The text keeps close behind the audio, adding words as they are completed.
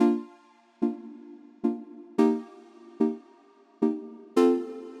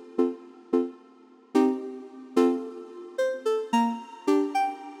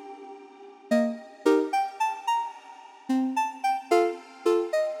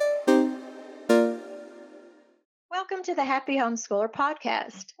Welcome to the Happy Homeschooler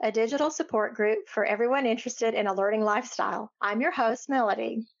podcast, a digital support group for everyone interested in a learning lifestyle. I'm your host,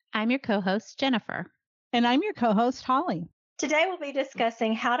 Melody. I'm your co-host, Jennifer. And I'm your co-host, Holly. Today we'll be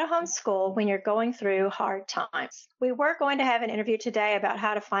discussing how to homeschool when you're going through hard times. We were going to have an interview today about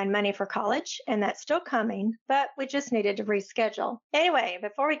how to find money for college, and that's still coming, but we just needed to reschedule. Anyway,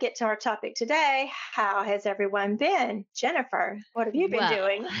 before we get to our topic today, how has everyone been? Jennifer, what have you been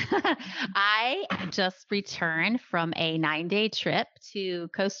doing? I just returned from a 9-day trip to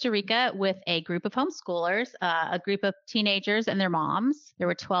Costa Rica with a group of homeschoolers, a group of teenagers and their moms. There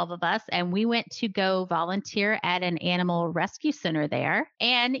were 12 of us, and we went to go volunteer at an animal rescue center there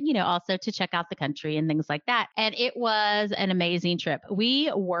and, also to check out the country and things like that. And it was an amazing trip.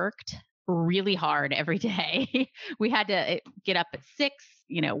 We worked really hard every day. We had to get up at 6,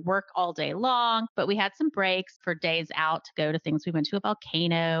 work all day long, but we had some breaks for days out to go to things. We went to a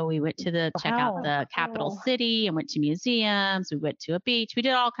volcano. We went to check out the capital city and went to museums. We went to a beach. We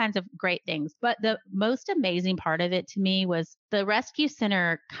did all kinds of great things. But the most amazing part of it to me was the rescue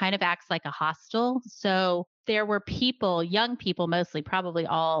center kind of acts like a hostel. So there were people, young people mostly, probably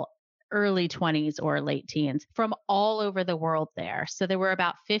all early 20s or late teens from all over the world there. So there were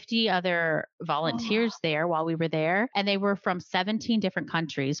about 50 other volunteers there while we were there. And they were from 17 different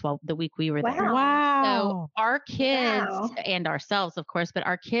countries while the week we were there. Wow. So our kids and ourselves, of course, but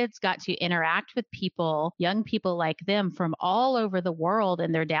our kids got to interact with people, young people like them from all over the world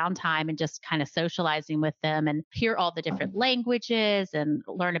in their downtime and just kind of socializing with them and hear all the different languages and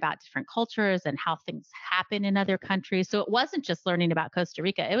learn about different cultures and how things happen in other countries. So it wasn't just learning about Costa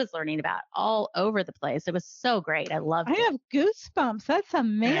Rica. It was learning about all over the place. It was so great. I loved it. I have goosebumps. That's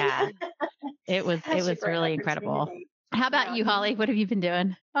amazing. Yeah. It was really incredible. How about you, Holly? What have you been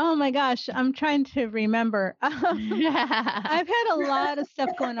doing? Oh my gosh, I'm trying to remember. I've had a lot of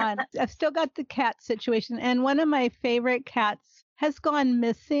stuff going on. I've still got the cat situation, and one of my favorite cats has gone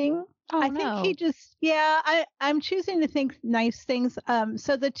missing. I think he just, I'm choosing to think nice things.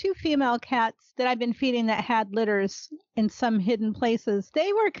 So the 2 female cats that I've been feeding that had litters in some hidden places,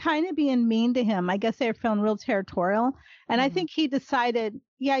 they were kind of being mean to him. I guess they were feeling real territorial. And I think he decided,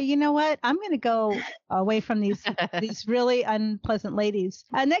 you know what? I'm going to go away from these really unpleasant ladies.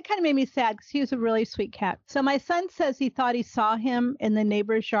 And that kind of made me sad because he was a really sweet cat. So my son says he thought he saw him in the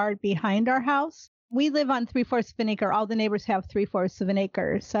neighbor's yard behind our house. We live on 3/4 of an acre. All the neighbors have 3/4 of an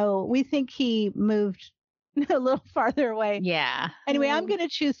acre. So we think he moved a little farther away. Yeah. Anyway, I'm going to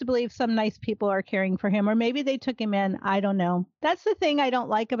choose to believe some nice people are caring for him, or maybe they took him in. I don't know. That's the thing I don't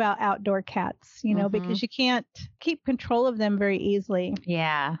like about outdoor cats, because you can't keep control of them very easily.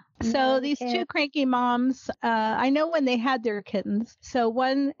 Yeah. So these 2 cranky moms, I know when they had their kittens. So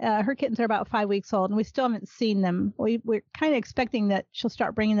one, her kittens are about 5 weeks old, and we still haven't seen them. We're kind of expecting that she'll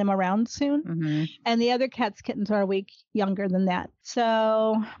start bringing them around soon. Mm-hmm. And the other cat's kittens are a week younger than that.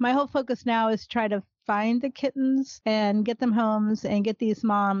 So my whole focus now is try to find the kittens and get them homes and get these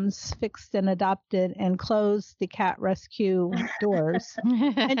moms fixed and adopted and close the cat rescue doors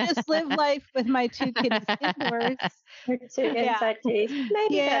and just live life with my 2 kitties indoors. 2 inside kitties.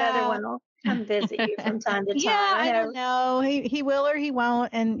 Maybe that other one will come visit you from time to time. Yeah, I don't know. He will or he won't.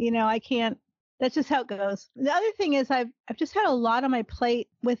 And, I can't. That's just how it goes. The other thing is I've just had a lot on my plate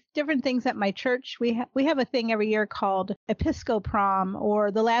with different things at my church. We have a thing every year called Episco Prom or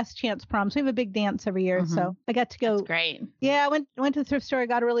the Last Chance Prom. So we have a big dance every year. Mm-hmm. So I got to go. That's great. Yeah, I went to the thrift store,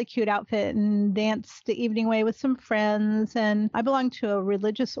 got a really cute outfit and danced the evening away with some friends. And I belong to a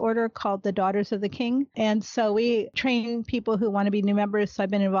religious order called the Daughters of the King. And so we train people who want to be new members. So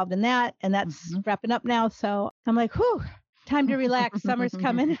I've been involved in that. And that's wrapping up now. So I'm like, whew, time to relax. Summer's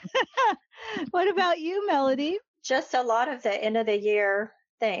coming. What about you, Melody? Just a lot of the end of the year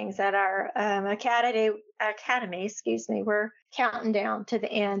things at our academy. We're counting down to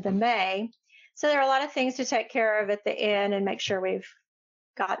the end of May. So there are a lot of things to take care of at the end and make sure we've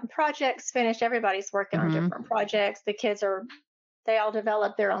gotten projects finished. Everybody's working on different projects. The kids they all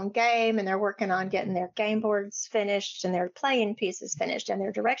develop their own game and they're working on getting their game boards finished and their playing pieces finished and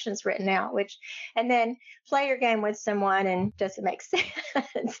their directions written out, and then play your game with someone and does it make sense?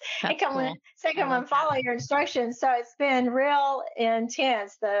 And come and follow your instructions. So it's been real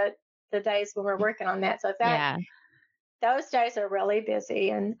intense the days when we're working on that. So those days are really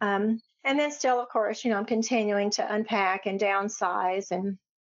busy. And then still, of course, I'm continuing to unpack and downsize. And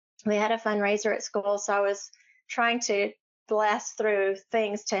we had a fundraiser at school. So I was trying to blast through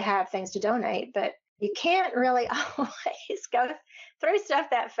things to have things to donate, but you can't really always go through stuff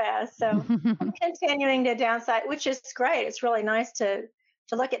that fast. So I'm continuing to downsize, which is great. It's really nice to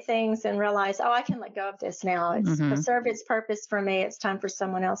look at things and realize, I can let go of this now. It's served its purpose for me. It's time for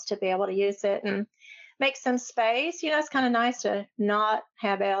someone else to be able to use it. And make some space. It's kind of nice to not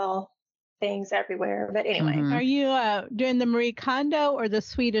have all things everywhere. But anyway. Mhm. Are you doing the Marie Kondo or the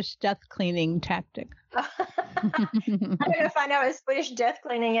Swedish death cleaning tactic? I don't know if I know what Swedish death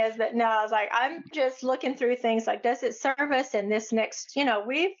cleaning is, but no, I was like, I'm just looking through things like, does it serve us in this next,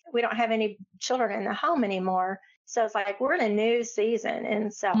 we don't have any children in the home anymore. So it's like, we're in a new season.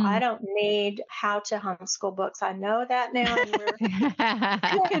 And so I don't need how to homeschool books. I know that now. And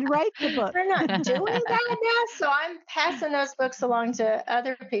You could write the book. we're not doing that now. So I'm passing those books along to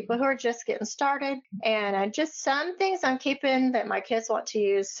other people who are just getting started. And just some things I'm keeping that my kids want to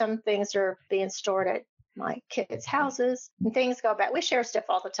use. Some things are being stored at my kids' houses, and things go back. We share stuff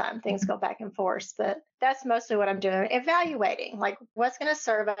all the time. Things go back and forth, but that's mostly what I'm doing. Evaluating, like, what's going to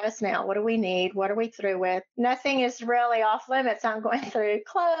serve us now? What do we need? What are we through with? Nothing is really off limits. I'm going through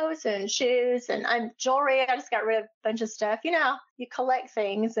clothes and shoes and jewelry. I just got rid of a bunch of stuff. You collect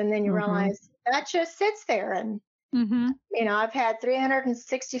things and then you realize that just sits there. And I've had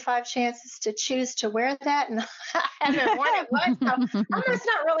 365 chances to choose to wear that, and I haven't worn it once. So I must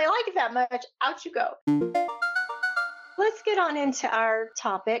not really like it that much. Out you go. Let's get on into our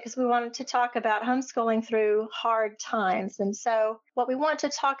topic, because we wanted to talk about homeschooling through hard times. And so what we want to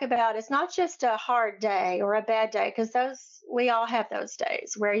talk about is not just a hard day or a bad day, because we all have those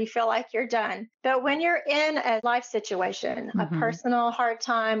days where you feel like you're done. But when you're in a life situation, a personal hard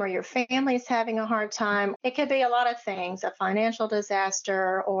time, or your family's having a hard time, it could be a lot of things, a financial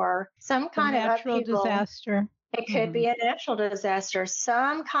disaster or some kind of natural disaster. It could be a natural disaster,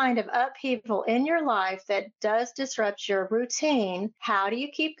 some kind of upheaval in your life that does disrupt your routine. How do you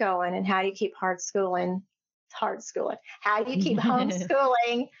keep going, and how do you keep hard schooling? How do you keep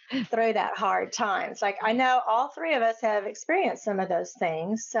homeschooling through that hard times? Like, I know all three of us have experienced some of those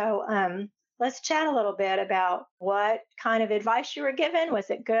things. So let's chat a little bit about what kind of advice you were given. Was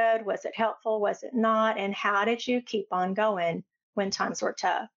it good? Was it helpful? Was it not? And how did you keep on going when times were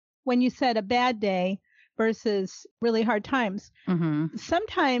tough? When you said a bad day versus really hard times,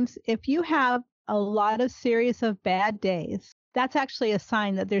 sometimes if you have a lot of series of bad days, that's actually a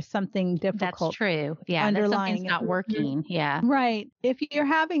sign that there's something difficult. That's true. Yeah, underlying something's not working. Yeah. Right. If you're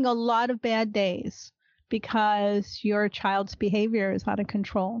having a lot of bad days because your child's behavior is out of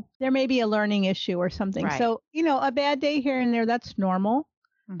control, there may be a learning issue or something. Right. So, a bad day here and there, that's normal,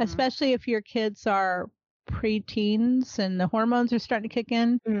 especially if your kids are preteens and the hormones are starting to kick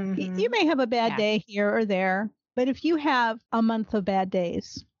in. You may have a bad day here or there, but if you have a month of bad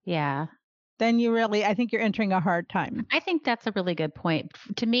days, then I think you're entering a hard time. I think that's a really good point.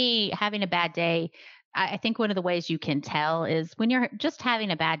 To me, having a bad day, I think one of the ways you can tell is when you're just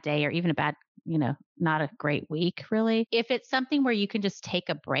having a bad day, or even a bad, not a great week, really. If it's something where you can just take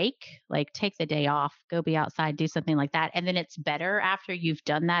a break, like take the day off, go be outside, do something like that, and then it's better after you've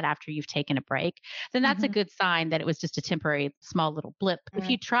done that, after you've taken a break, then that's a good sign that it was just a temporary small little blip. If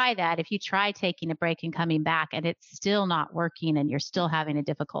you try that, if you try taking a break and coming back and it's still not working and you're still having a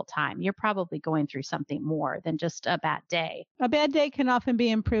difficult time, you're probably going through something more than just a bad day. A bad day can often be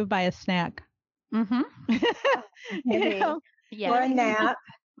improved by a snack. Maybe. Or a nap.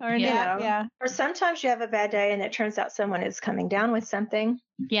 Or sometimes you have a bad day and it turns out someone is coming down with something.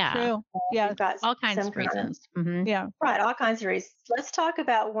 Yeah. True. Yeah. All kinds of reasons. Yeah. Right. All kinds of reasons. Let's talk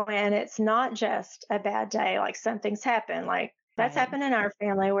about when it's not just a bad day, like something's happened. Like that's happened in our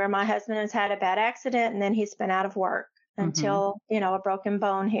family, where my husband has had a bad accident and then he's been out of work until, a broken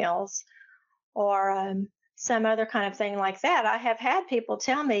bone heals, or some other kind of thing like that. I have had people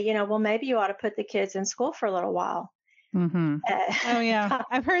tell me, well, maybe you ought to put the kids in school for a little while. Oh, yeah.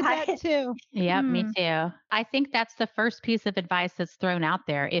 I've heard that too. Yeah, me too. I think that's the first piece of advice that's thrown out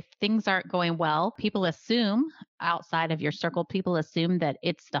there. If things aren't going well, people assume, outside of your circle, people assume that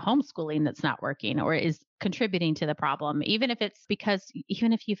it's the homeschooling that's not working or is contributing to the problem. Even if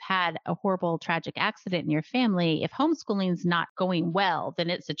you've had a horrible, tragic accident in your family, if homeschooling is not going well, then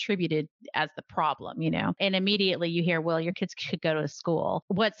it's attributed as the problem, and immediately you hear, well, your kids should go to school.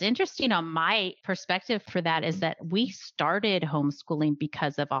 What's interesting on my perspective for that is that we started homeschooling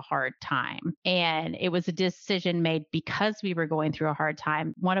because of a hard time. And it was a decision made because we were going through a hard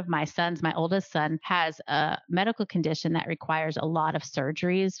time. One of my sons, my oldest son, has a medical condition that requires a lot of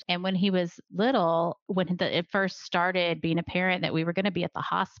surgeries. And when he was little, when it first started being apparent that we were going to be at the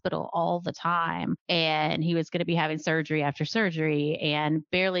hospital all the time and he was going to be having surgery after surgery and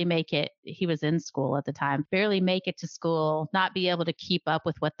barely make it, he was in school at the time, barely make it to school, not be able to keep up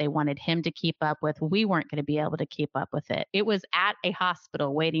with what they wanted him to keep up with. We weren't going to be able to keep up with it. It was at a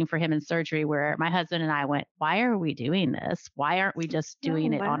hospital waiting for him in surgery where my husband and I went, why are we doing this? Why aren't we just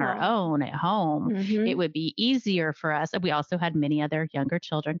doing it on our own at home? It would be easier easier for us. And we also had many other younger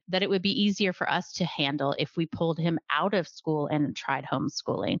children, that it would be easier for us to handle if we pulled him out of school and tried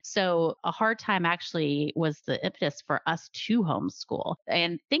homeschooling. So a hard time actually was the impetus for us to homeschool.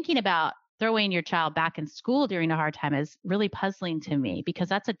 And thinking about throwing your child back in school during a hard time is really puzzling to me, because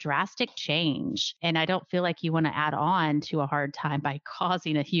that's a drastic change. And I don't feel like you want to add on to a hard time by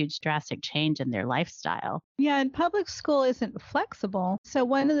causing a huge drastic change in their lifestyle. Yeah, and public school isn't flexible. So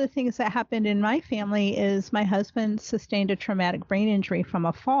one of the things that happened in my family is my husband sustained a traumatic brain injury from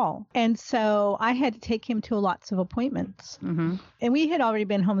a fall. And so I had to take him to lots of appointments. Mm-hmm. And we had already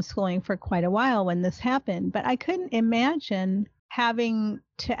been homeschooling for quite a while when this happened, but I couldn't imagine having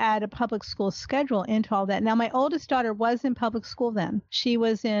to add a public school schedule into all that. Now, my oldest daughter was in public school then. She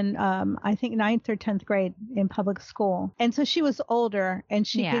was in, I think, 9th or 10th grade in public school. And so she was older and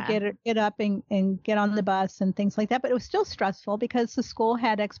she could get up and get on the bus and things like that. But it was still stressful because the school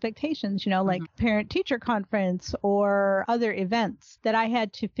had expectations, like parent-teacher conference or other events that I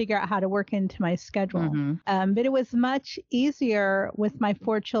had to figure out how to work into my schedule. But it was much easier with my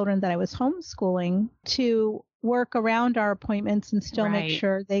 4 children that I was homeschooling to work around our appointments and still make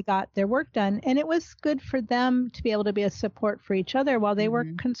sure they got their work done. And it was good for them to be able to be a support for each other while they were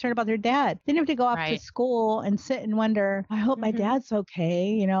concerned about their dad. They didn't have to go off to school and sit and wonder, I hope my dad's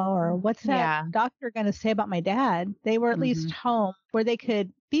okay, or what's that doctor going to say about my dad? They were at least home where they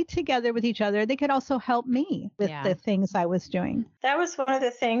could be together with each other. They could also help me with the things I was doing. That was one of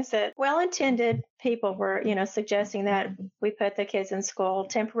the things that well-intended people were, suggesting that we put the kids in school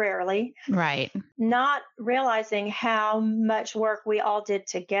temporarily. Right. Not realizing how much work we all did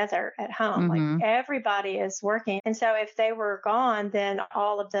together at home. Like everybody is working. And so if they were gone, then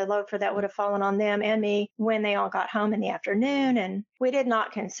all of the load for that would have fallen on them and me when they all got home in the afternoon. And we did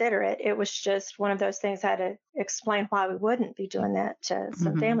not consider it. It was just one of those things I had to explain why we wouldn't be doing that to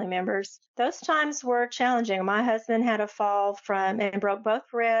some family members. Those times were challenging. My husband had a fall and broke both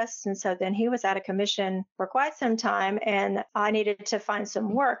wrists. And so then he was out of commission for quite some time and I needed to find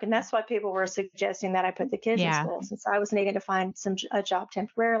some work. And that's why people were suggesting that I put the kids in school, since I was needing to find a job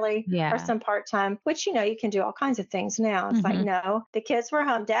temporarily or some part-time, which, you can do all kinds of things now. It's like, no, the kids were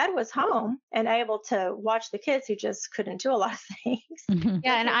home. Dad was home and able to watch the kids. He just couldn't do a lot of things.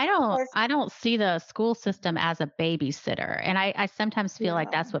 Yeah. And I don't see the school system as a babysitter. And I sometimes feel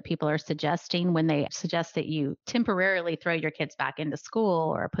like that's what people are suggesting when they suggest that you temporarily throw your kids back into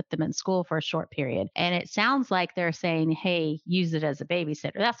school or put them in school for a short period. And it sounds like they're saying, hey, use it as a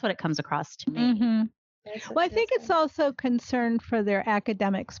babysitter. That's what it comes across to me. Well, I think it's also concern for their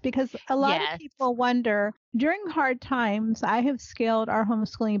academics, because a lot of people wonder, during hard times, I have scaled our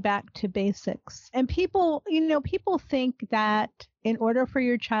homeschooling back to basics. And people think that in order for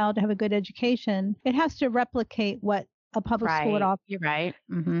your child to have a good education, it has to replicate what a public school would offer. You're right.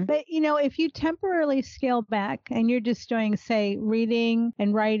 But, if you temporarily scale back and you're just doing, say, reading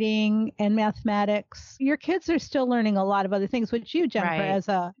and writing and mathematics, your kids are still learning a lot of other things, which you,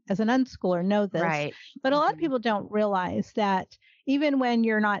 Jennifer, as an unschooler, know this. Right. But a lot of people don't realize that even when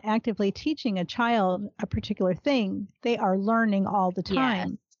you're not actively teaching a child a particular thing, they are learning all the time.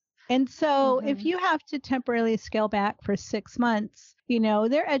 Yes. And so if you have to temporarily scale back for 6 months,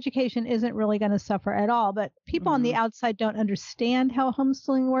 their education isn't really going to suffer at all. But people on the outside don't understand how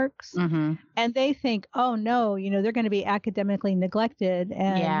homeschooling works. And they think, oh, no, they're going to be academically neglected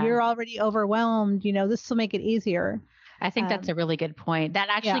and you're already overwhelmed. This will make it easier. I think that's a really good point. That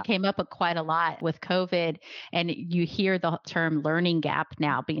actually came up quite a lot with COVID. And you hear the term learning gap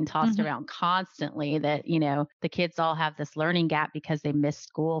now being tossed around constantly, that, the kids all have this learning gap because they missed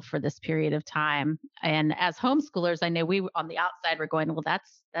school for this period of time. And as homeschoolers, I know we on the outside were going, well,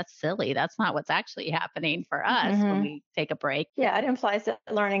 that's silly. That's not what's actually happening for us when we take a break. Yeah, it implies that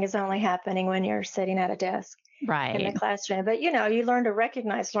learning is only happening when you're sitting at a desk in the classroom. But, you learn to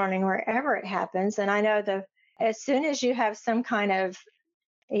recognize learning wherever it happens. And I know as soon as you have some kind of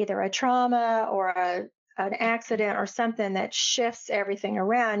either a trauma or an accident or something that shifts everything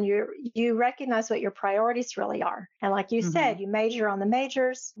around, you recognize what your priorities really are. And like you said, you major on the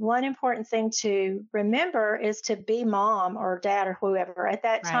majors. One important thing to remember is to be mom or dad or whoever at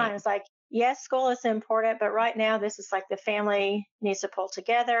that time. It's like, yes, school is important, but right now this is like the family needs to pull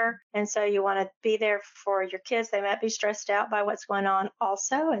together. And so you want to be there for your kids. They might be stressed out by what's going on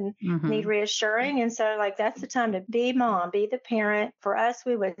also and need reassuring. And so that's the time to be mom, be the parent. For us,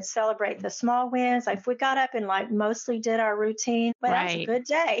 we would celebrate the small wins. Like if we got up and mostly did our routine, well, that was a good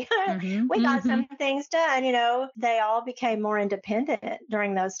day. We got some things done. They all became more independent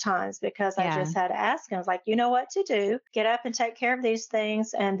during those times because I just had to ask them. I was like, you know what to do, get up and take care of these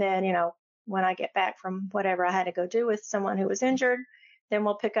things. And then, when I get back from whatever I had to go do with someone who was injured, then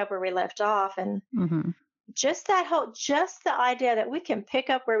we'll pick up where we left off. And just the idea that we can pick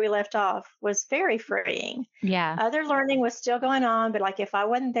up where we left off was very freeing. Yeah. Other learning was still going on, but like if I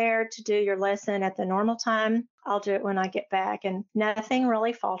wasn't there to do your lesson at the normal time, I'll do it when I get back. And nothing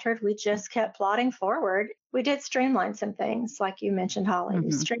really faltered. We just kept plodding forward. We did streamline some things, like you mentioned, Holly.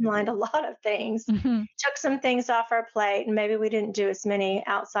 We streamlined a lot of things, took some things off our plate, and maybe we didn't do as many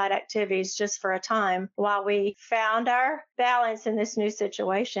outside activities just for a time while we found our balance in this new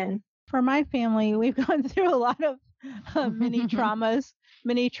situation. For my family, we've gone through a lot of mini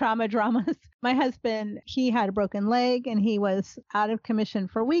trauma dramas. My husband, he had a broken leg and he was out of commission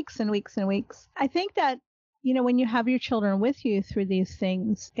for weeks and weeks and weeks. I think that, when you have your children with you through these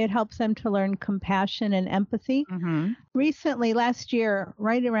things, it helps them to learn compassion and empathy. Recently, last year,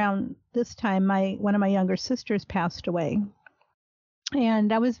 right around this time, one of my younger sisters passed away.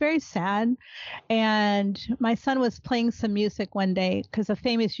 And I was very sad. And my son was playing some music one day because a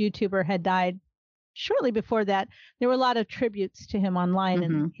famous YouTuber had died. Shortly before that, there were a lot of tributes to him online,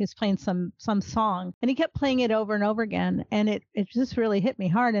 and he was playing some song, and he kept playing it over and over again. And it just really hit me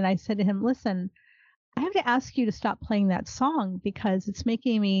hard. And I said to him, listen, I have to ask you to stop playing that song because it's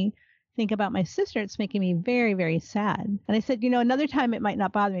making me think about my sister. It's making me very, very sad. And I said, another time it might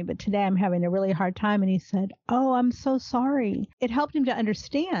not bother me, but today I'm having a really hard time. And he said, oh, I'm so sorry. It helped him to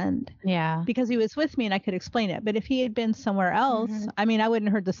understand. Yeah. Because he was with me and I could explain it. But if he had been somewhere else, I mean, I wouldn't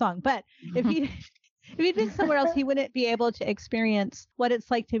have heard the song. But if he'd been somewhere else, he wouldn't be able to experience what it's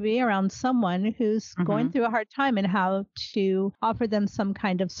like to be around someone who's going through a hard time and how to offer them some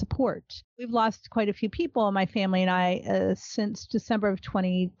kind of support. We've lost quite a few people, my family and I, since December of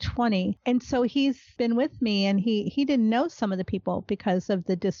 2020. And so he's been with me, and he didn't know some of the people because of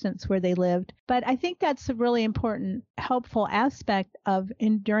the distance where they lived. But I think that's a really important, helpful aspect of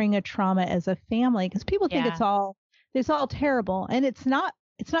enduring a trauma as a family, because people think it's all terrible, and it's not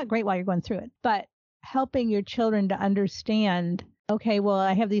great while you're going through it. But helping your children to understand, okay, well,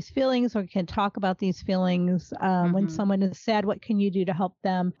 I have these feelings, or can talk about these feelings. When someone is sad, what can you do to help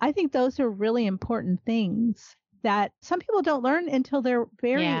them? I think those are really important things that some people don't learn until they're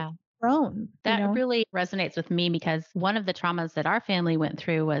very grown. That really resonates with me, because one of the traumas that our family went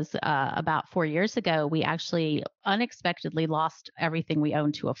through was about 4 years ago. We actually unexpectedly lost everything we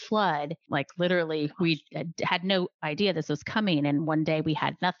owned to a flood. Like literally, we had no idea this was coming. And one day we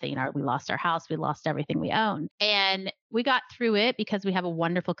had nothing. We lost our house. We lost everything we owned. And we got through it because we have a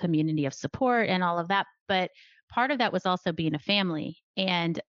wonderful community of support and all of that. But part of that was also being a family.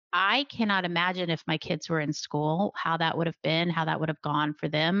 And I cannot imagine if my kids were in school, how that would have been, how that would have gone for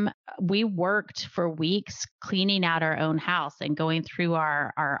them. We worked for weeks cleaning out our own house and going through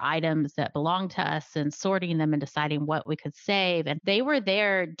our items that belonged to us and sorting them and deciding what we could save. And they were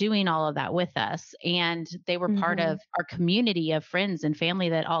there doing all of that with us. And they were part of our community of friends and family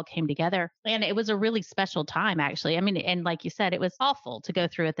that all came together. And it was a really special time, actually. I mean, and like you said, it was awful to go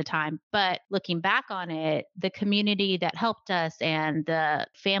through at the time. But looking back on it, the community that helped us and the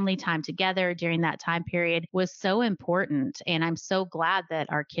family time together during that time period was so important. And I'm so glad that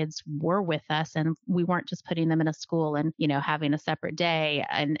our kids were with us and we weren't just putting them in a school and, having a separate day.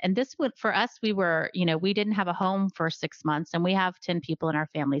 And this would, for us, we were, we didn't have a home for 6 months, and we have 10 people in our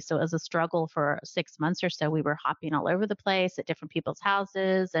family. So it was a struggle for 6 months or so. We were hopping all over the place at different people's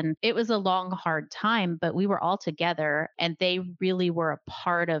houses, and it was a long, hard time, but we were all together and they really were a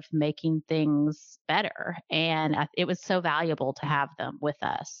part of making things better. And it was so valuable to have them with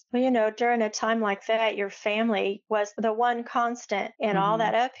us. Well, during a time like that, your family was the one constant in all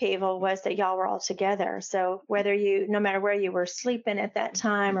that upheaval, was that y'all were all together. So no matter where you were sleeping at that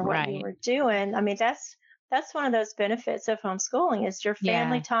time or what you were doing, I mean, that's one of those benefits of homeschooling, is your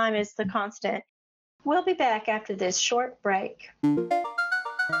family time is the constant. We'll be back after this short break.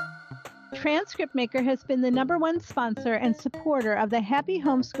 Transcript Maker has been the #1 sponsor and supporter of the Happy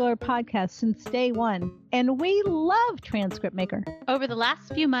Homeschooler podcast since day one, and we love Transcript Maker. Over the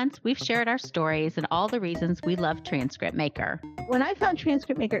last few months, we've shared our stories and all the reasons we love Transcript Maker. When I found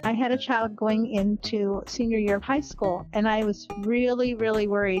Transcript Maker, I had a child going into senior year of high school, and I was really, really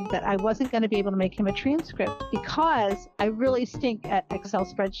worried that I wasn't going to be able to make him a transcript because I really stink at Excel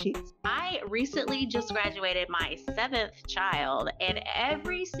spreadsheets. I recently just graduated my 7th child, and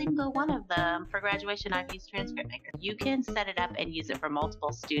every single one of them for graduation, I've used Transcript Maker. You can set it up and use it for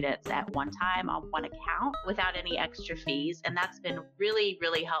multiple students at one time on one account without any extra fees. And that's been really,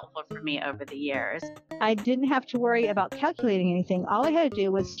 really helpful for me over the years. I didn't have to worry about calculating anything. All I had to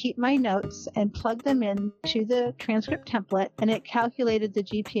do was keep my notes and plug them in to the transcript template, and it calculated the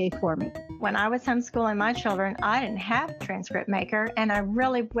GPA for me. When I was homeschooling my children, I didn't have Transcript Maker, and I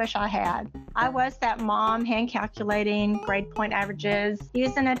really wish I had. I was that mom hand calculating grade point averages,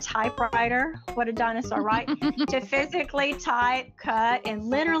 using a typewriter, what a dinosaur, right? To physically type, cut, and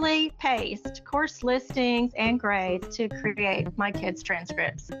literally paste course listings and grades to create my kids'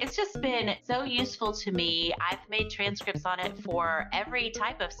 transcripts. It's just been so useful to me. I've made transcripts on it for every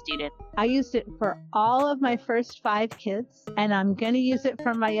type of student. I used it for all of my first 5 kids, and I'm going to use it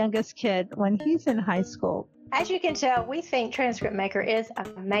for my youngest kid when he's in high school. As you can tell, we think Transcript Maker is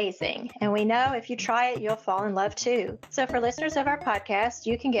amazing, and we know if you try it, you'll fall in love too. So for listeners of our podcast,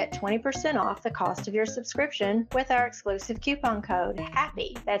 you can get 20% off the cost of your subscription with our exclusive coupon code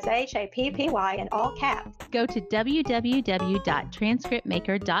HAPPY. That's HAPPY in all caps. Go to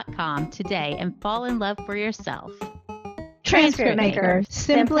www.transcriptmaker.com today and fall in love for yourself. Transcript Maker,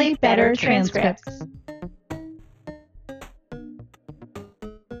 simply better transcripts.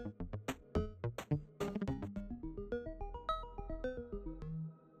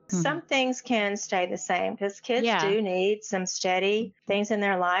 Some things can stay the same because kids do need some steady things in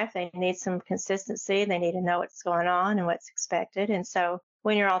their life. They need some consistency. They need to know what's going on and what's expected. And so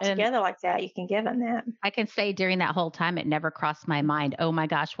when you're all together like that, you can give them that. I can say during that whole time, it never crossed my mind, oh my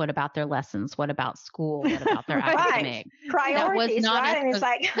gosh, what about their lessons? What about school? What about their academic? Priorities, right? And it's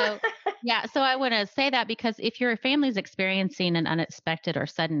like... So I want to say that because if your family's experiencing an unexpected or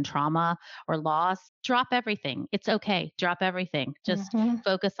sudden trauma or loss, drop everything. It's okay. Drop everything. Just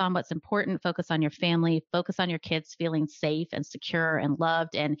focus on what's important. Focus on your family. Focus on your kids feeling safe and secure and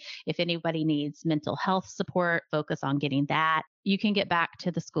loved. And if anybody needs mental health support, focus on getting that. You can get back to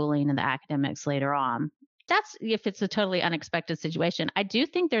the schooling and the academics later on. That's if it's a totally unexpected situation. I do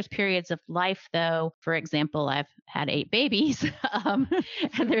think there's periods of life, though. For example, I've had 8 babies, and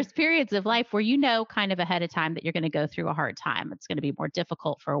there's periods of life where you know kind of ahead of time that you're going to go through a hard time. It's going to be more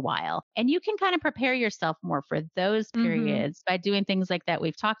difficult for a while. And you can kind of prepare yourself more for those periods by doing things like that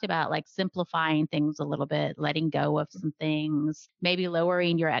we've talked about, like simplifying things a little bit, letting go of some things, maybe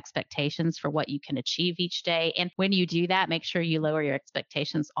lowering your expectations for what you can achieve each day. And when you do that, make sure you lower your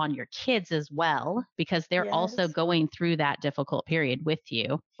expectations on your kids as well, because they're also going through that difficult period with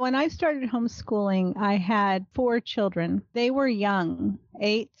you. When I started homeschooling, I had 4 children. They were young,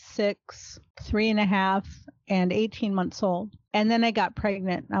 8, 6, 3.5, and 18 months old. And then I got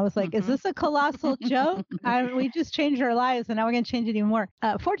pregnant. I was like, is this a colossal joke? We just changed our lives, and now we're going to change it even more.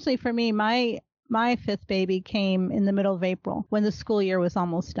 Fortunately for me, my 5th baby came in the middle of April when the school year was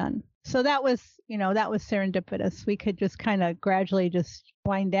almost done. So that was serendipitous. We could just kind of gradually just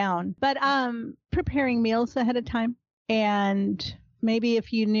wind down. But preparing meals ahead of time, and maybe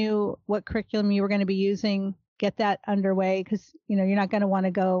if you knew what curriculum you were going to be using, get that underway, because you're not going to want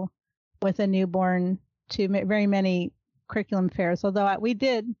to go with a newborn to very many curriculum fairs. Although we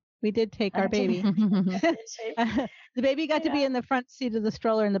did take our baby. The baby got to be in the front seat of the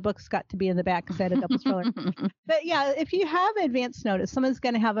stroller, and the books got to be in the back because I had a double stroller. But yeah, if you have advance notice, someone's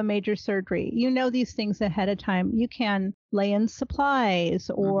going to have a major surgery, these things ahead of time. You can lay in supplies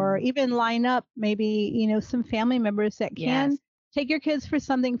or even line up maybe, some family members that can take your kids for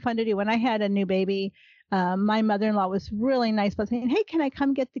something fun to do. When I had a new baby, my mother-in-law was really nice about saying, hey, can I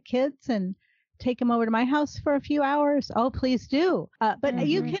come get the kids and take them over to my house for a few hours? Oh, please do. But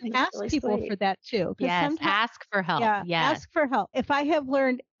you can ask people for that too. Yes, ask for help. Yeah, ask for help. If I have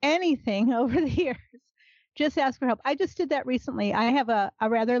learned anything over the years, just ask for help. I just did that recently. I have a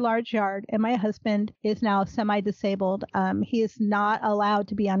rather large yard, and my husband is now semi-disabled. He is not allowed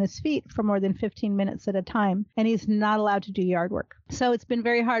to be on his feet for more than 15 minutes at a time, and he's not allowed to do yard work. So it's been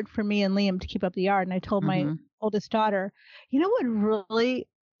very hard for me and Liam to keep up the yard. And I told my oldest daughter, what would really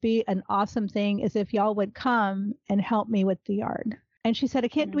be an awesome thing is if y'all would come and help me with the yard. And she said, we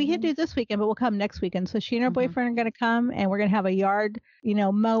can't do it this weekend, but we'll come next weekend. So she and her boyfriend are going to come, and we're going to have a yard,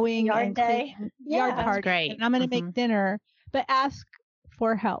 mowing yard day. Yard party. Great. And I'm going to make dinner, but ask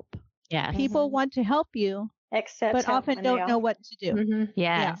for help. Yeah. People want to help you, but often don't know what to do.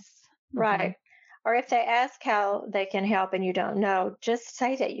 Yes. Right. Or if they ask how they can help and you don't know, just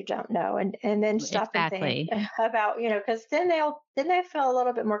say that you don't know, and then stop and think about, because then they feel a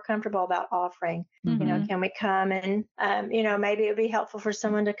little bit more comfortable about offering, can we come and, maybe it would be helpful for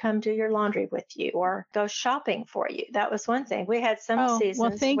someone to come do your laundry with you or go shopping for you. That was one thing. We had some seasons.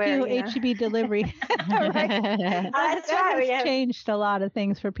 Well, thank you, H-E-B delivery. Right. That's right. It's changed a lot of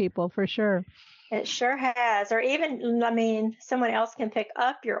things for people, for sure. It sure has. Or even, I mean, someone else can pick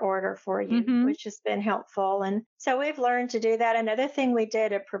up your order for you, which has been helpful. And so we've learned to do that. Another thing we did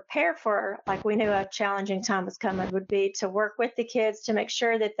to prepare for, like we knew a challenging time was coming, would be to work with the kids to make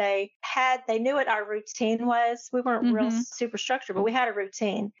sure that they knew what our routine was. We weren't real super structured, but we had a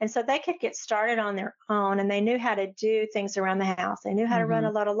routine. And so they could get started on their own, and they knew how to do things around the house. They knew how to run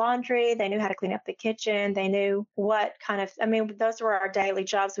a load of laundry. They knew how to clean up the kitchen. They knew what kind of, I mean, those were our daily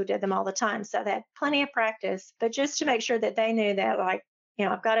jobs. We did them all the time. So they had plenty of practice, but just to make sure that they knew that, like, you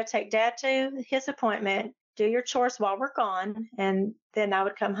know, I've got to take Dad to his appointment, do your chores while we're gone. And then I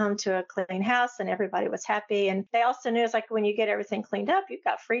would come home to a clean house and everybody was happy. And they also knew it's like when you get everything cleaned up, you've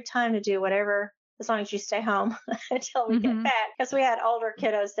got free time to do whatever, as long as you stay home until we get back. Because we had older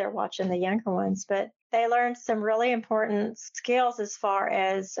kiddos there watching the younger ones. But they learned some really important skills as far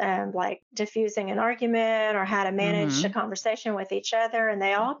as like diffusing an argument or how to manage a conversation with each other. And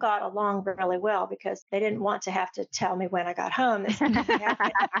they all got along really well because they didn't want to have to tell me when I got home. This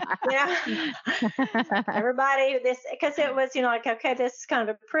happened. You know, everybody, because it was, you know, like, okay, this is kind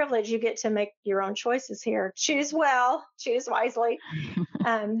of a privilege. You get to make your own choices here. Choose well, choose wisely.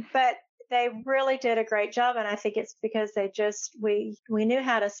 But they really did a great job. And I think it's because we knew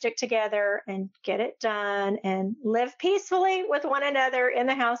how to stick together and get it done and live peacefully with one another in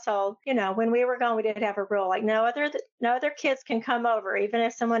the household. You know, when we were gone, we did have a rule, like no other kids can come over, even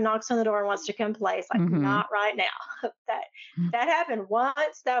if someone knocks on the door and wants to come play. It's like, not right now. That happened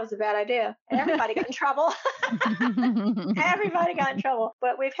once. That was a bad idea. Everybody got in trouble. Everybody got in trouble.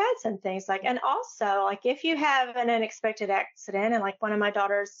 But we've had some things like, and also like if you have an unexpected accident, and like one of my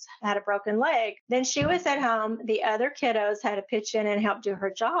daughters had a broken leg, then she was at home. The other kiddos had to pitch in and help do her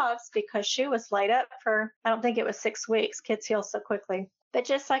jobs because she was laid up for, I don't think it was 6 weeks. Kids heal so quickly. But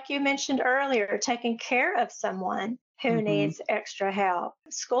just like you mentioned earlier, taking care of someone who needs extra help.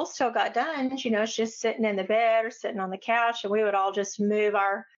 School still got done. You know, she's sitting in the bed or sitting on the couch, and we would all just move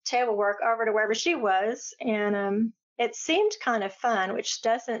our table work over to wherever she was. And it seemed kind of fun, which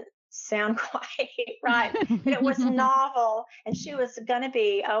doesn't sound quite right. But it was novel, and she was going to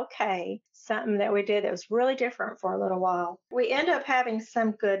be okay. Something that we did that was really different for a little while. We end up having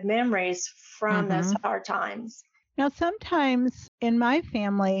some good memories from those hard times. Now, sometimes in my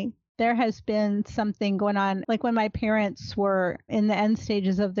family, there has been something going on, like when my parents were in the end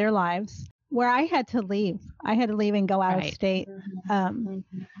stages of their lives, where I had to leave. I had to leave and go out of state.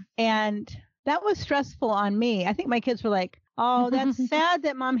 And that was stressful on me. I think my kids were like, oh, that's sad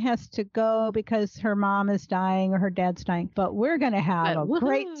that mom has to go because her mom is dying or her dad's dying, but we're going to have a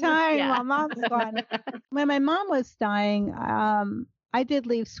great time while mom's gone. When my mom was dying, I did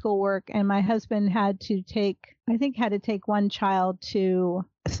leave schoolwork, and my husband had to take one child to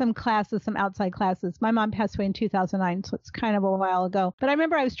some classes, some outside classes. My mom passed away in 2009, so it's kind of a while ago. But I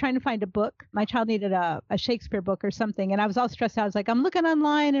remember I was trying to find a book. My child needed a Shakespeare book or something, and I was all stressed out. I was like, I'm looking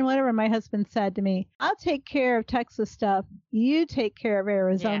online and whatever. My husband said to me, I'll take care of Texas stuff. You take care of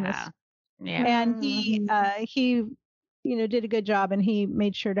Arizona stuff. Yeah. And he did a good job, and he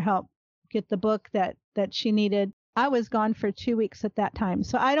made sure to help get the book that she needed. I was gone for 2 weeks at that time,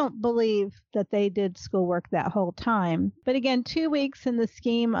 so I don't believe that they did schoolwork that whole time. But again, 2 weeks in the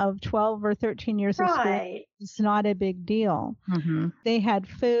scheme of 12 or 13 years of school is not a big deal. They had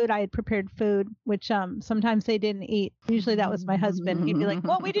food. I had prepared food, which sometimes they didn't eat. Usually that was my husband. He'd be like,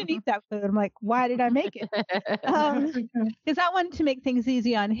 well, we didn't eat that food. I'm like, why did I make it? Because I wanted to make things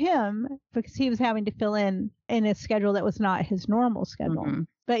easy on him because he was having to fill in a schedule that was not his normal schedule.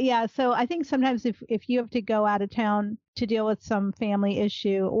 But yeah, so I think sometimes if you have to go out of town to deal with some family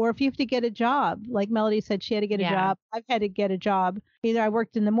issue, or if you have to get a job, like Melody said, she had to get a job. I've had to get a job. Either I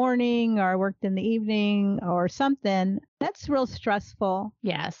worked in the morning or I worked in the evening or something. That's real stressful.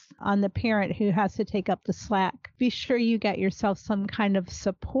 Yes. On the parent who has to take up the slack. Be sure you get yourself some kind of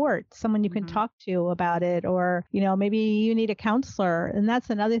support, someone you can talk to about it, or, maybe you need a counselor. And that's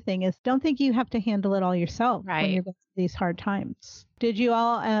another thing is don't think you have to handle it all yourself when you're going through these hard times. Did you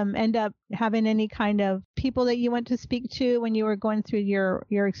all end up having any kind of people that you went to speak to when you were going through your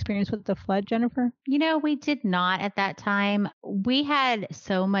experience with the flood, Jennifer? We did not at that time. We had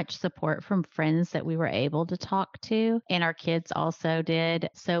so much support from friends that we were able to talk to, and our kids also did.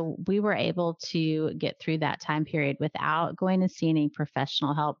 So we were able to get through that time period without going to see any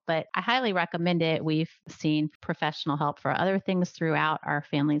professional help. But I highly recommend it. We've seen professional help for other things throughout our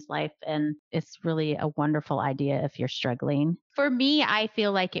family's life, and it's really a wonderful idea if you're struggling. For me, I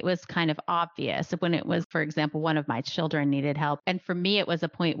feel like it was kind of obvious when it was, for example, one of my children needed help. And for me, it was a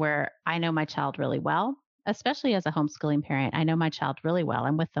point where I know my child really well, especially as a homeschooling parent. I know my child really well.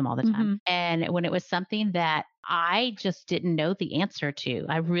 I'm with them all the time. And when it was something that I just didn't know the answer to.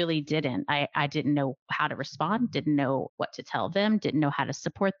 I really didn't. I didn't know how to respond, didn't know what to tell them, didn't know how to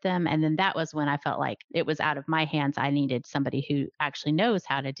support them. And then that was when I felt like it was out of my hands. I needed somebody who actually knows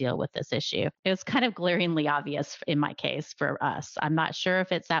how to deal with this issue. It was kind of glaringly obvious in my case for us. I'm not sure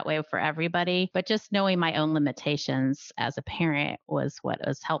if it's that way for everybody, but just knowing my own limitations as a parent was what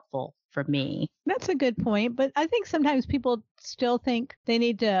was helpful for me. That's a good point. But I think sometimes people still think they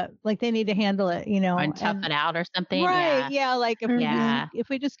need to handle it, And tough it out or something. Right. Yeah. Like Yeah. if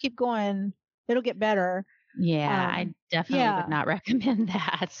we just keep going, it'll get better. Yeah, I definitely would not recommend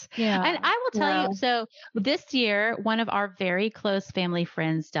that. Yeah. And I will tell you, so this year, one of our very close family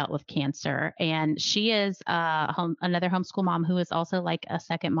friends dealt with cancer, and she is another homeschool mom who is also like a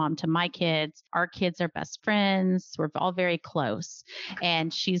second mom to my kids. Our kids are best friends. We're all very close,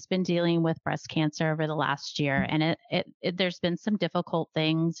 and she's been dealing with breast cancer over the last year, and there's been some difficult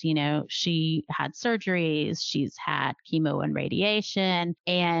things. She had surgeries, she's had chemo and radiation,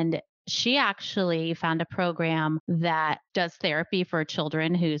 and she actually found a program that does therapy for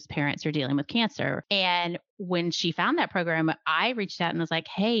children whose parents are dealing with cancer. And when she found that program, I reached out and was like,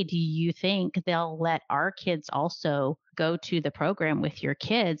 hey, do you think they'll let our kids also go to the program with your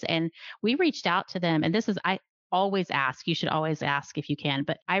kids? And we reached out to them. And I always ask, you should always ask if you can,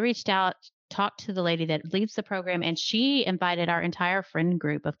 but I reached out, talked to the lady that leads the program, and she invited our entire friend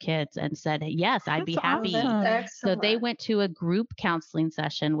group of kids and said, yes, I'd be happy. Awesome. So they went to a group counseling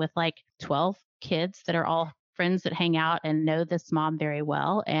session with like 12 kids that are all friends that hang out and know this mom very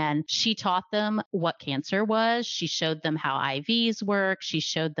well. And she taught them what cancer was. She showed them how IVs work. She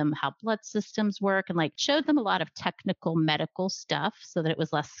showed them how blood systems work, and like showed them a lot of technical medical stuff so that it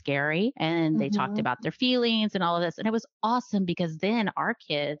was less scary. And they talked about their feelings and all of this. And it was awesome because then our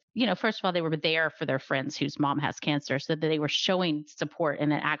kids, first of all, they were there for their friends whose mom has cancer, so that they were showing support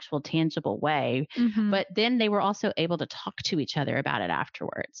in an actual tangible way. But then they were also able to talk to each other about it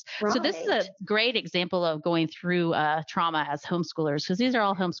afterwards. Right. So this is a great example of going through trauma as homeschoolers, because these are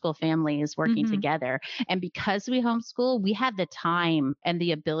all homeschool families working together. And because we homeschool, we had the time and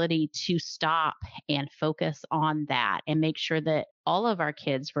the ability to stop and focus on that and make sure that all of our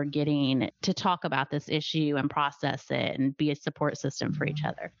kids were getting to talk about this issue and process it and be a support system for each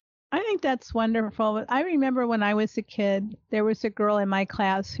other. I think that's wonderful. I remember when I was a kid, there was a girl in my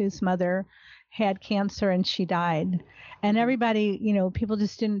class whose mother had cancer and she died. And everybody, people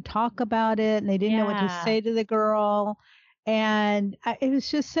just didn't talk about it, and they didn't know what to say to the girl. And it was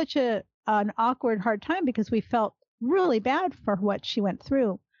just such an awkward, hard time because we felt really bad for what she went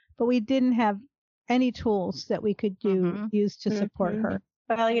through, but we didn't have any tools that we could use to support her.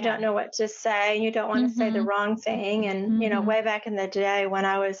 Well, you don't know what to say, and you don't want to say the wrong thing. And, way back in the day when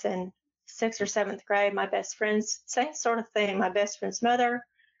I was in 6th or 7th grade, my best friend's, same sort of thing. My best friend's mother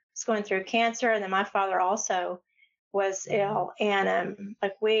was going through cancer, and then my father also was ill. And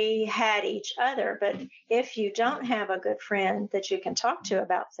we had each other. But if you don't have a good friend that you can talk to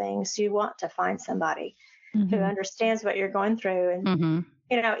about things, you want to find somebody who understands what you're going through.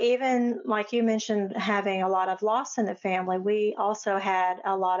 And even like you mentioned, having a lot of loss in the family, we also had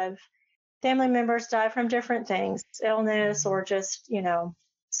a lot of family members die from different things, illness, or just,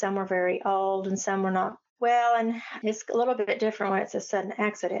 some were very old and some were not well. And it's a little bit different when it's a sudden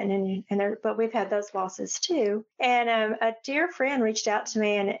accident. But we've had those losses too. And a dear friend reached out to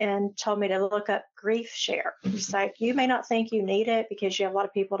me and told me to look up Grief Share. She's like, you may not think you need it because you have a lot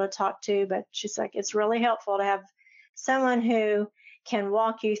of people to talk to, but she's like, it's really helpful to have someone who can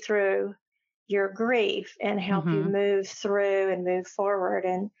walk you through your grief and help you move through and move forward.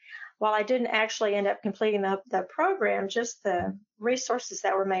 And while I didn't actually end up completing the program, just the resources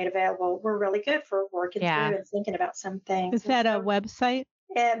that were made available were really good for working through and thinking about some things. Is that a website?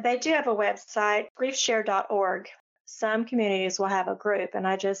 And they do have a website, griefshare.org. Some communities will have a group, and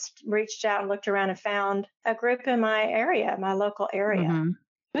I just reached out and looked around and found a group in my area, my local area.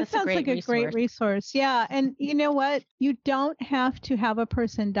 That sounds like a great resource. Yeah. And you know what? You don't have to have a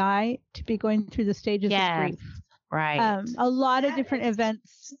person die to be going through the stages of grief. Right. A lot of different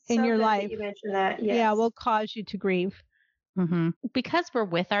events in your life. You mentioned that. Yes. Yeah, will cause you to grieve. Because we're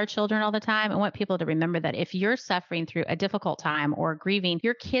with our children all the time, I want people to remember that if you're suffering through a difficult time or grieving,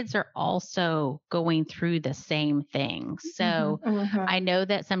 your kids are also going through the same thing. So I know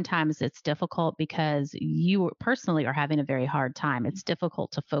that sometimes it's difficult because you personally are having a very hard time. It's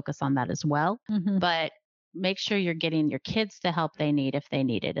difficult to focus on that as well. But make sure you're getting your kids the help they need if they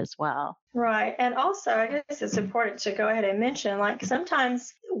need it as well. Right. And also, I guess it's important to go ahead and mention, like,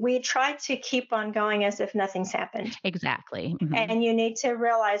 sometimes we try to keep on going as if nothing's happened. Exactly. Mm-hmm. And you need to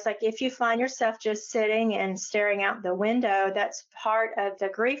realize, like, if you find yourself just sitting and staring out the window, that's part of the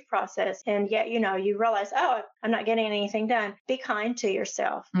grief process. And yet, you realize, oh, I'm not getting anything done. Be kind to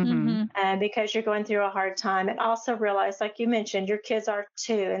yourself. Mm-hmm. Because you're going through a hard time. And also realize, like you mentioned, your kids are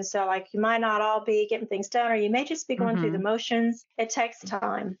too. And so, like, you might not all be getting things done, or you may just be going through the motions. It takes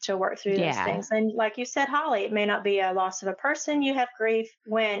time to work through those things. And like you said, Holly, it may not be a loss of a person. You have grief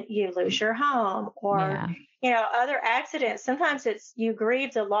when you lose your home or other accidents. Sometimes you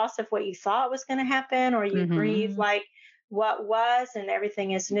grieve the loss of what you thought was going to happen, or you grieve like what was, and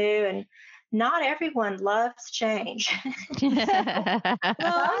everything is new. And not everyone loves change. I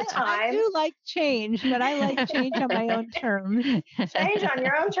do like change, but I like change on my own terms. Change on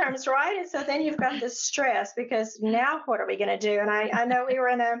your own terms, right? And so then you've got this stress, because now what are we going to do? And I know we were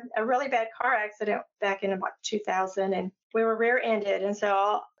in a really bad car accident back in about 2000, and we were rear-ended. And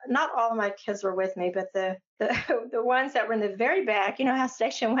so not all of my kids were with me, but the ones that were in the very back, you know how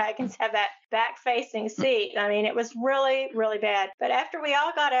station wagons have that back-facing seat. I mean, it was really, really bad. But after we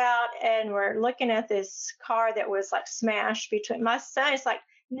all got out and we're looking at this car that was like smashed between, my son is like,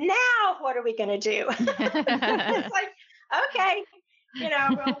 now what are we going to do? It's like, okay,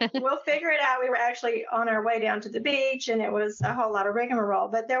 we'll figure it out. We were actually on our way down to the beach, and it was a whole lot of rigmarole,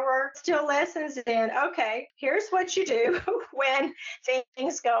 but there were still lessons in, okay, here's what you do when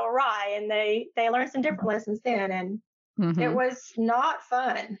things go awry. And they learned some different lessons then. And it was not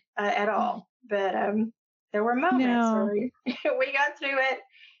fun at all. But there were moments where we got through it,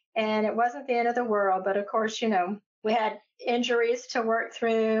 and it wasn't the end of the world. But of course, we had injuries to work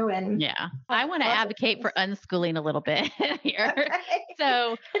through. And I want to advocate for unschooling a little bit here.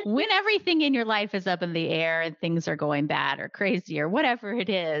 So when everything in your life is up in the air and things are going bad or crazy or whatever it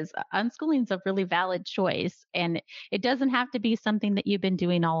is, unschooling is a really valid choice. And it doesn't have to be something that you've been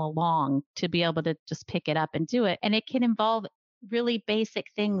doing all along to be able to just pick it up and do it. And it can involve really basic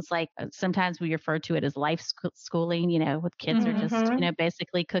things, like sometimes we refer to it as life schooling, with kids are just,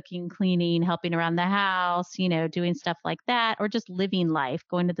 basically cooking, cleaning, helping around the house, doing stuff like that, or just living life,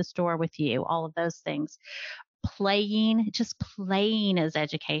 going to the store with you, all of those things. Playing is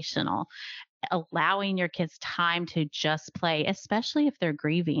educational. Allowing your kids time to just play, especially if they're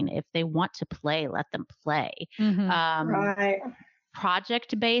grieving. If they want to play, let them play. Right.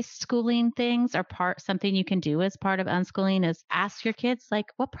 Project-based schooling things are something you can do as part of unschooling. Is ask your kids, like,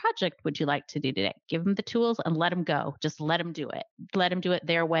 what project would you like to do today? Give them the tools and let them go. Just let them do it. Let them do it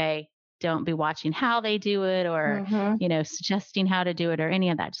their way. Don't be watching how they do it or, suggesting how to do it or any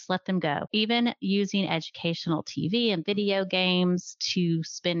of that. Just let them go. Even using educational TV and video games to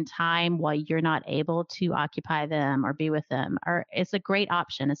spend time while you're not able to occupy them or be with them, it's a great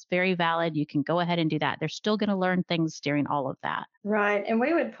option. It's very valid. You can go ahead and do that. They're still going to learn things during all of that. Right. And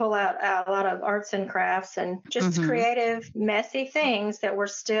we would pull out a lot of arts and crafts and just creative, messy things that were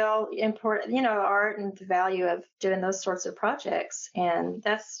still important, art and the value of doing those sorts of projects. And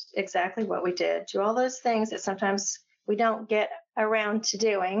that's exactly what we did. Do all those things that sometimes we don't get around to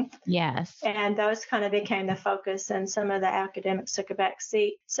doing. Yes. And those kind of became the focus, and some of the academics took a back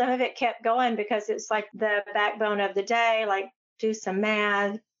seat. Some of it kept going because it's like the backbone of the day, like do some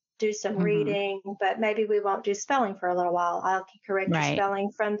math, do some reading, but maybe we won't do spelling for a little while. I'll correct your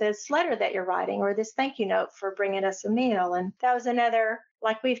spelling from this letter that you're writing, or this thank you note for bringing us a meal. And that was another,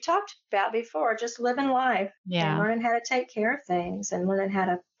 like we've talked about before, just living life and learning how to take care of things and learning how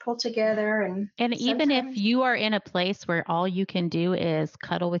to pull together. And even if you are in a place where all you can do is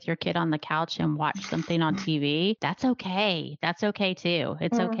cuddle with your kid on the couch and watch something on TV, that's okay. That's okay too.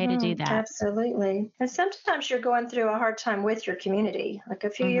 It's okay to do that. Absolutely. And sometimes you're going through a hard time with your community. Like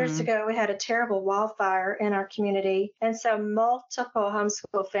a few years ago, we had a terrible wildfire in our community. And so multiple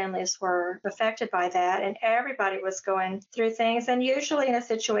homeschool families were affected by that. And everybody was going through things. And usually in a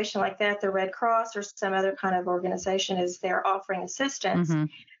situation like that, the Red Cross or some other kind of organization is there offering assistance.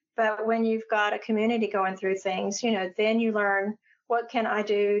 But when you've got a community going through things, then you learn, what can I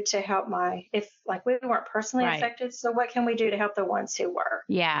do to help if we weren't personally affected, so what can we do to help the ones who were?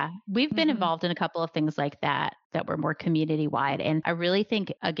 Yeah, we've been involved in a couple of things like that were more community wide. And I really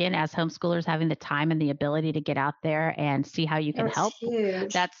think, again, as homeschoolers, having the time and the ability to get out there and see how you can help,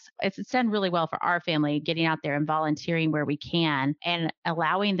 huge. It's done really well for our family, getting out there and volunteering where we can and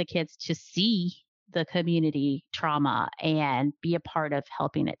allowing the kids to see the community trauma and be a part of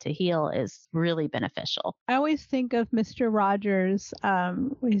helping it to heal is really beneficial. I always think of Mr. Rogers.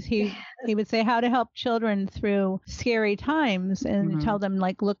 He would say how to help children through scary times and tell them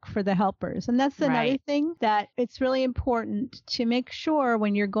like look for the helpers. And that's another thing that it's really important to make sure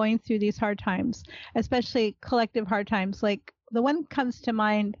when you're going through these hard times, especially collective hard times. Like the one comes to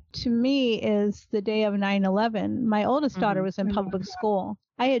mind to me is the day of 9/11. My oldest daughter was in public school.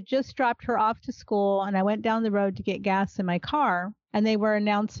 I had just dropped her off to school and I went down the road to get gas in my car and they were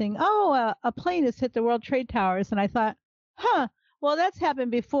announcing, a plane has hit the World Trade Towers. And I thought, well, that's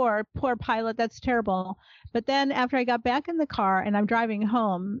happened before. Poor pilot. That's terrible. But then after I got back in the car and I'm driving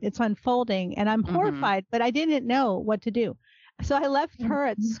home, it's unfolding and I'm horrified, but I didn't know what to do. So I left her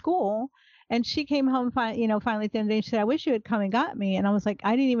at school. And she came home, finally at the end of the day, she said, I wish you had come and got me. And I was like,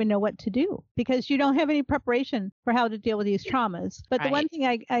 I didn't even know what to do because you don't have any preparation for how to deal with these traumas. But the one thing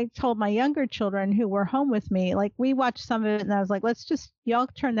I told my younger children who were home with me, like we watched some of it and I was like, y'all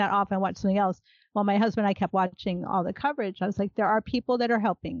turn that off and watch something else. While my husband and I kept watching all the coverage. I was like, there are people that are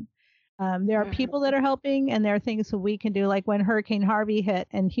helping. There are people that are helping and there are things that we can do. Like when Hurricane Harvey hit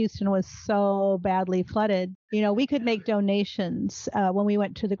and Houston was so badly flooded, we could make donations when we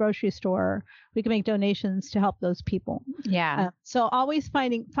went to the grocery store. We could make donations to help those people. Yeah. So always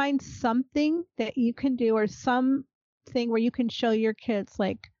find something that you can do or something where you can show your kids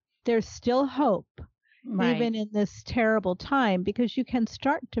like there's still hope. Even in this terrible time, because you can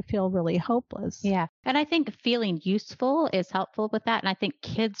start to feel really hopeless. Yeah. And I think feeling useful is helpful with that. And I think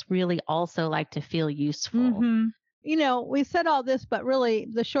kids really also like to feel useful. We said all this, but really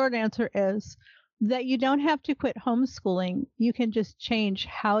the short answer is that you don't have to quit homeschooling. You can just change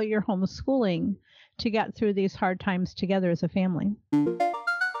how you're homeschooling to get through these hard times together as a family.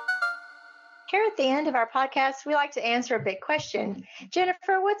 Here at the end of our podcast, we like to answer a big question.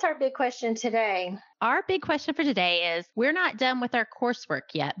 Jennifer, what's our big question today? Our big question for today is, we're not done with our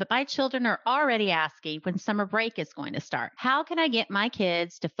coursework yet, but my children are already asking when summer break is going to start. How can I get my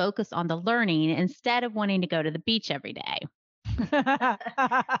kids to focus on the learning instead of wanting to go to the beach every day? Well,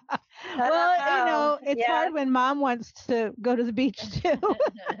 it's hard when mom wants to go to the beach too.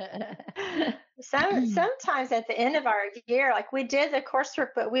 Sometimes at the end of our year, like we did the coursework,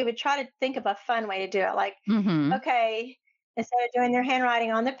 but we would try to think of a fun way to do it. Like, okay, instead of doing their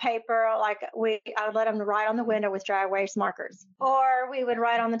handwriting on the paper, I would let them write on the window with dry erase markers, or we would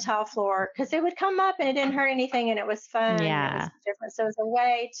write on the tile floor because it would come up and it didn't hurt anything and it was fun. Yeah. It was different. So it was a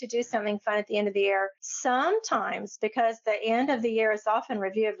way to do something fun at the end of the year. Sometimes, because the end of the year is often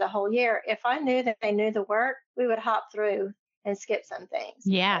review of the whole year, if I knew that they knew the work, we would hop through and skip some things.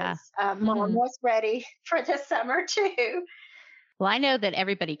 Yeah. Because, Mom was ready for the summer too. Well, I know that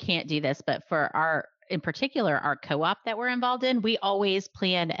everybody can't do this, but for in particular, our co-op that we're involved in, we always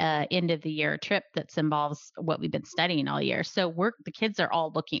plan a end of the year trip that involves what we've been studying all year. So the kids are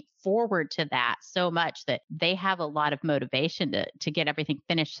all looking forward to that so much that they have a lot of motivation to get everything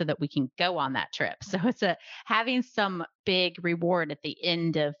finished so that we can go on that trip. So it's having some big reward at the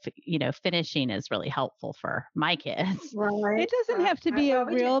end of, finishing is really helpful for my kids. Right. It doesn't have to be a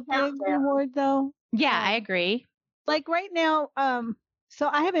real big reward though. Yeah, I agree. Like right now, so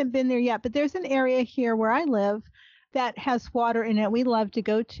I haven't been there yet, but there's an area here where I live that has water in it. We love to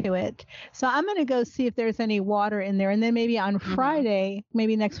go to it. So I'm going to go see if there's any water in there. And then maybe on Friday,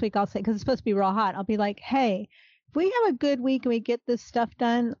 maybe next week, I'll say, because it's supposed to be real hot, I'll be like, hey, if we have a good week and we get this stuff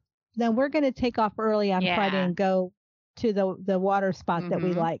done, then we're going to take off early on Friday and go to the water spot that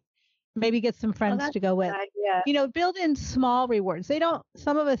we like. Maybe get some friends to go with. Build in small rewards.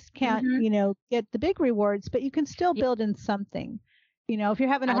 Some of us can't, get the big rewards, but you can still build in something. If you're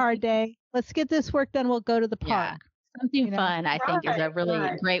having a hard day, let's get this work done. We'll go to the park. Something fun, I think, is a really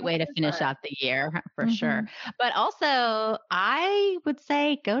great way to finish out the year for sure. But also, I would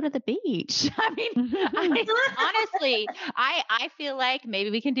say go to the beach. I mean, honestly, I feel like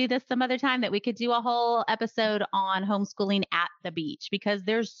maybe we can do this some other time, that we could do a whole episode on homeschooling at the beach, because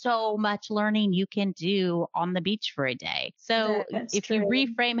there's so much learning you can do on the beach for a day. So if you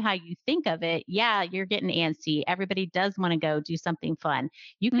reframe how you think of it, you're getting antsy. Everybody does want to go do something fun.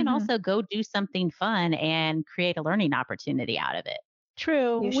 You can also go do something fun and create a learning opportunity out of it.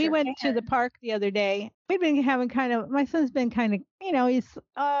 True. We went to the park the other day. We've been having my son's been he's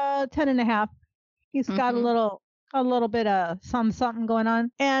 10 and a half. He's got a little bit of something going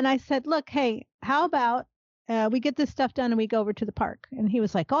on. And I said, look, hey, how about we get this stuff done and we go over to the park? And he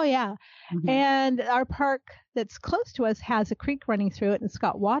was like, oh yeah. And our park that's close to us has a creek running through it and it's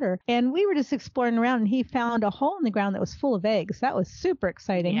got water. And we were just exploring around and he found a hole in the ground that was full of eggs. That was super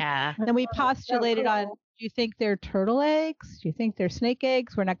exciting. Yeah. And we postulated on Do you think they're turtle eggs? Do you think they're snake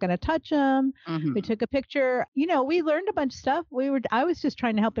eggs? We're not going to touch them. Mhm. We took a picture. We learned a bunch of stuff. I was just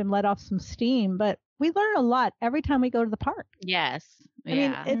trying to help him let off some steam, but we learn a lot every time we go to the park. Yes. I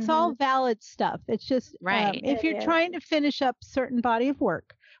mean, it's all valid stuff. It's just, Right. if you're trying to finish up certain body of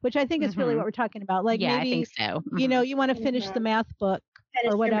work, which I think is really what we're talking about. Like yeah, maybe, I think so. you want to finish the math book Finish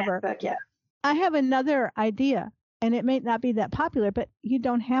or your whatever. math book, yeah. I have another idea, and it may not be that popular, but you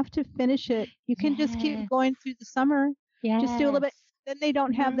don't have to finish it. You can just keep going through the summer. Just do a little bit. Then they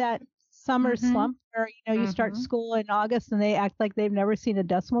don't have that summer slump where, you start school in August and they act like they've never seen a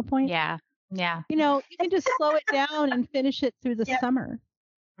decimal point. Yeah. Yeah. You can just slow it down and finish it through the summer.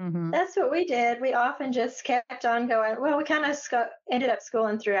 That's what we did. We often just kept on going. Well, we kind of ended up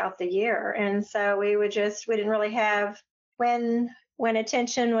schooling throughout the year. And so we didn't really have when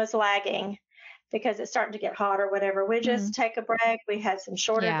attention was lagging because it's starting to get hot or whatever. We just take a break. We had some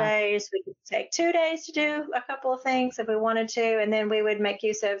shorter days. We could take 2 days to do a couple of things if we wanted to. And then we would make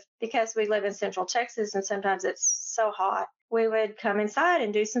use of, because we live in Central Texas and sometimes it's so hot, we would come inside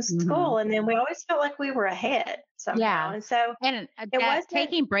and do some school. And then we always felt like we were ahead somehow. Yeah. And so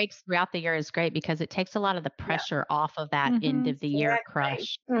taking breaks throughout the year is great because it takes a lot of the pressure off of that end of the year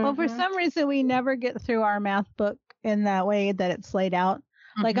crush. Well, for some reason, we never get through our math book in that way that it's laid out.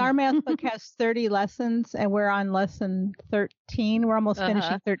 Like our math book has 30 lessons and we're on lesson 13. We're almost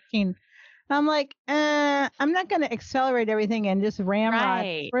finishing 13. I'm like, I'm not going to accelerate everything and just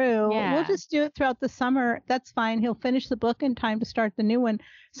ramrod through. Yeah. We'll just do it throughout the summer. That's fine. He'll finish the book in time to start the new one.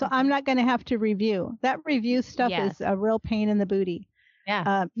 So I'm not going to have to review. That review stuff is a real pain in the booty.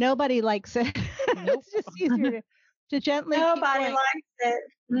 Yeah. Nobody likes it. It's just easier to gently. Nobody likes it.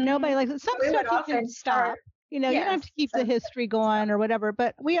 Nobody likes it. Some stuff you can stop. You don't have to keep the history going or whatever,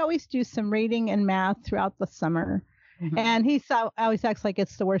 but we always do some reading and math throughout the summer. And he always acts like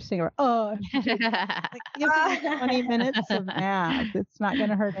it's the worst thing ever. Oh, like, give me 20 minutes of math. It's not going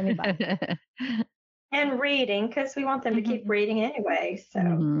to hurt anybody. And reading, because we want them to keep reading anyway.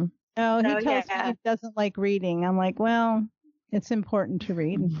 So. Oh, he tells me he doesn't like reading. I'm like, well, it's important to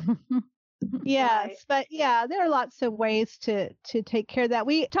read. Yes, but there are lots of ways to take care of that.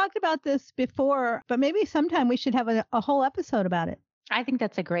 We talked about this before, but maybe sometime we should have a whole episode about it. I think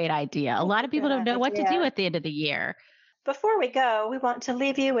that's a great idea. A lot of people don't know what to do at the end of the year. Before we go, we want to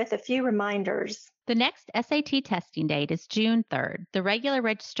leave you with a few reminders. The next SAT testing date is June 3rd. The regular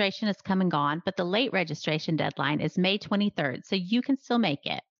registration has come and gone, but the late registration deadline is May 23rd, so you can still make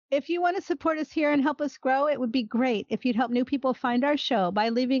it. If you want to support us here and help us grow, it would be great if you'd help new people find our show by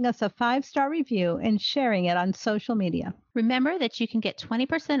leaving us a 5-star review and sharing it on social media. Remember that you can get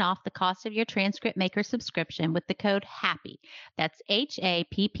 20% off the cost of your Transcript Maker subscription with the code HAPPY. That's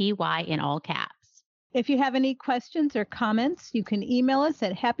HAPPY in all caps. If you have any questions or comments, you can email us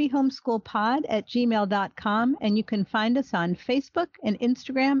at happyhomeschoolpod@gmail.com, and you can find us on Facebook and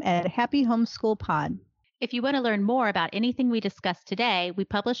Instagram at Happy Homeschool Pod. If you want to learn more about anything we discussed today, we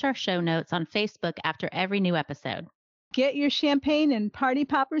publish our show notes on Facebook after every new episode. Get your champagne and party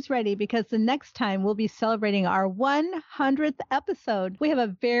poppers ready because the next time we'll be celebrating our 100th episode. We have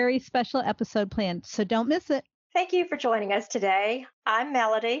a very special episode planned, so don't miss it. Thank you for joining us today. I'm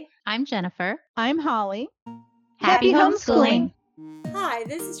Melody. I'm Jennifer. I'm Holly. Happy homeschooling. Hi,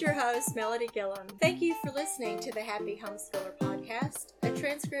 this is your host, Melody Gillum. Thank you for listening to the Happy Homeschooler podcast, a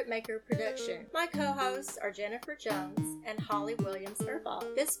Transcript Maker production. My co-hosts are Jennifer Jones and Holly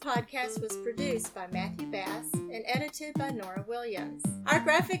Williams-Erbaugh. This podcast was produced by Matthew Bass and edited by Nora Williams. Our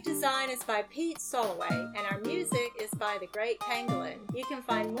graphic design is by Pete Soloway, and our music is by The Great Pangolin. You can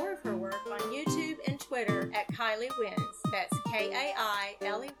find more of her work on YouTube and Twitter at Kylie Wins. That's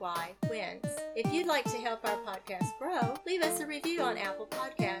Kailey Wins. If you'd like to help our podcast grow, leave us a review on Apple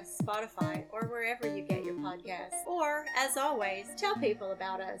Podcasts, Spotify, or wherever you get your podcasts. Or, as always, tell people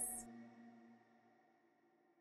about us.